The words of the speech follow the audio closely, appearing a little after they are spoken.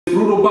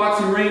Brutal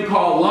boxing ring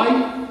called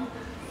life,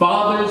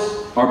 fathers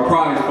are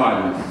prize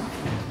fighters.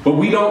 But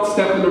we don't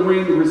step in the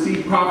ring to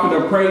receive profit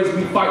or praise.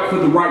 We fight for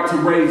the right to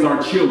raise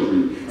our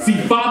children. See,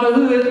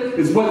 fatherhood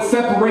is what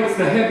separates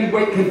the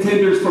heavyweight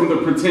contenders from the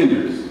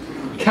pretenders.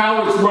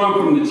 Cowards run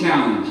from the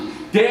challenge.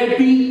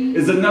 Deadbeat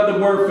is another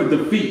word for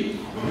defeat.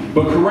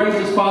 But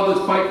courageous fathers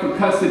fight for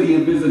custody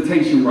and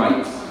visitation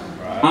rights.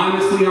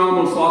 Honestly, I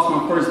almost lost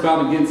my first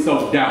bout against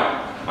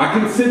self-doubt. I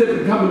considered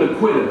becoming a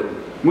quitter.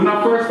 When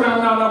I first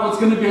found out I was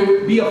going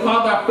to be a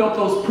father, I felt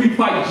those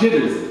pre-fight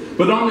jitters.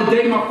 But on the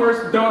day my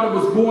first daughter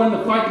was born,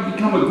 the fight to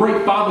become a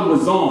great father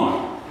was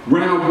on.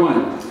 Round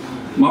one.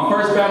 My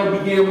first battle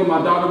began when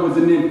my daughter was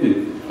an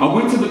infant. I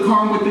went to the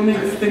car and within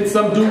an instant,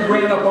 some dude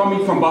ran up on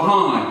me from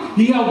behind.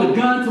 He held a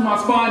gun to my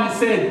spine and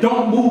said,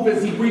 "Don't move,"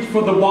 as he reached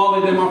for the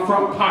wallet in my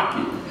front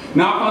pocket.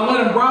 Now, if I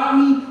let him rob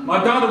me,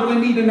 my daughter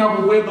wouldn't even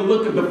ever wear the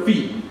look of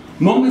defeat.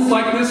 Moments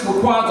like this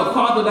requires a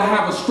father to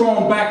have a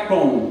strong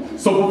backbone.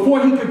 So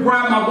before he could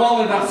grab my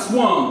wallet, I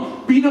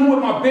swung, beat him with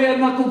my bare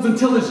knuckles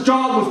until his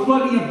jaw was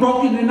bloody and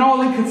broken, and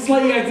all he could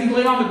say as he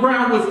lay on the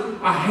ground was,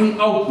 "I hate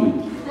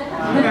Oakland."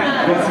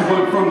 Plus he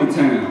went from the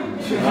town.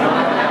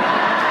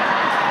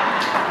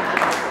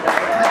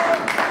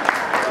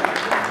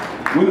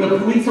 When the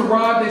police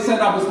arrived, they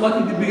said I was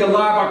lucky to be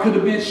alive. I could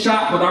have been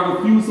shot, but I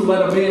refused to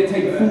let a man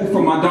take food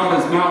from my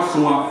daughter's mouth,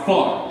 so I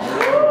fought.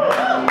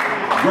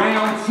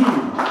 Round two.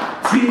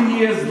 10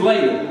 years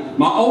later,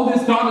 my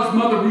oldest daughter's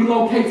mother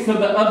relocates to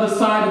the other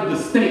side of the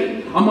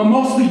state. I'm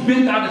emotionally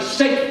bent out of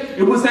shape.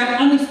 It was that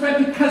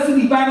unexpected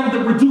custody battle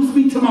that reduced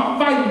me to my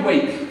fighting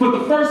weight. For the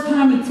first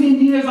time in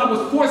 10 years, I was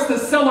forced to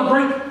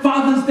celebrate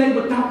Father's Day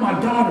without my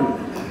daughter.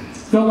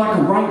 Felt like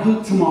a right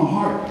hook to my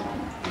heart.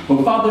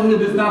 But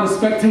fatherhood is not a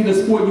spectator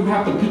sport. You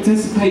have to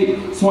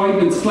participate, so I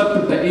even slept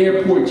at the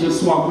airport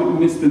just so I wouldn't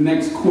miss the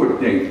next court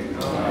date.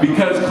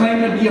 Because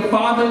claiming to be a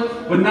father,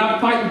 but not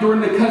fighting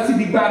during the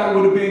custody battle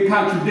would have been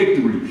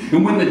contradictory.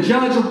 And when the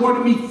judge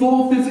awarded me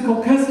full physical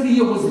custody,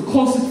 it was the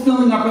closest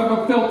feeling I've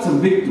ever felt to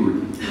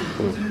victory.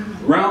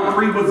 Round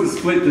three was a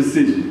split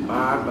decision.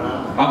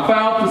 I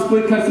filed for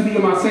split custody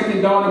of my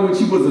second daughter when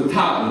she was a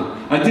toddler.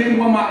 I didn't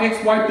want my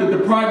ex-wife to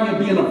deprive me of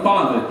being a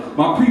father.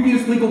 My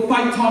previous legal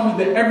fight taught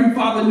me that every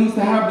father needs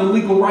to have the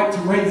legal right to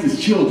raise his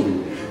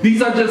children.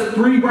 These are just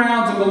 3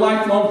 rounds of a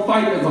lifelong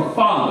fight as a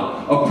father,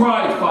 a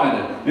prize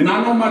fighter, and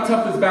I know my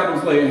toughest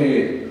battles lay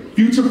ahead.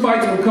 Future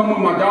fights will come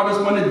when my daughters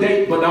want a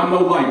date, but I'm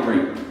no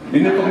lightweight.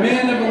 And if a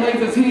man ever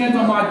lays his hands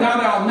on my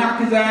daughter, I'll knock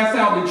his ass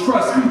out, and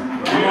trust me,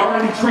 I'm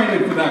already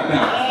training for that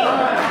battle.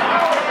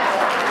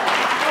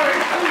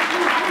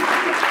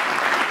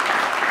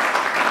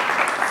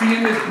 See,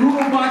 in this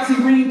brutal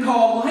boxing ring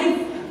called life,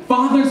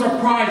 fathers are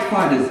prize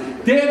fighters.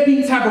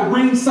 Deadbeats have a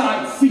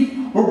ringside seat,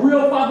 where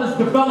real fathers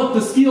develop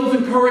the skills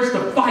and courage to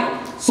fight.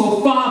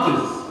 So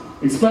fathers,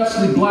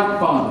 especially black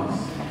fathers,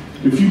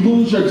 if you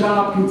lose your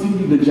job,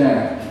 continue to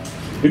jab.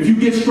 If you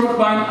get struck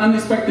by an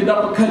unexpected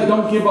uppercut,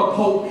 don't give up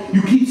hope.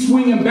 You keep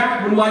swinging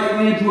back when life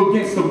lands you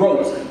against the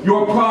ropes.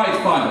 You're a prize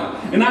fighter.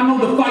 And I know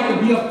the fight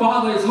to be a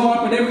father is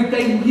hard, but every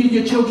day you hear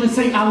your children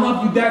say, "I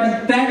love you,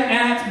 Daddy," that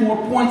adds more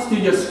points to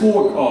your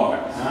scorecard.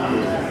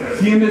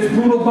 See, in this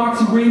brutal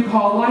boxing ring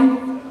called life,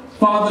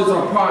 fathers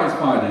are prize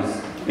fighters.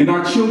 And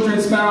our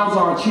children's smiles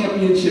are our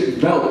championship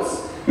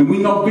belts. And we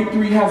know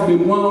victory has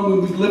been won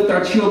when we lift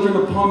our children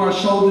upon our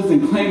shoulders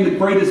and claim the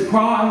greatest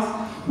prize,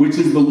 which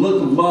is the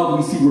look of love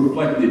we see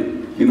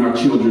reflected in our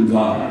children's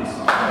eyes.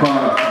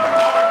 Prize.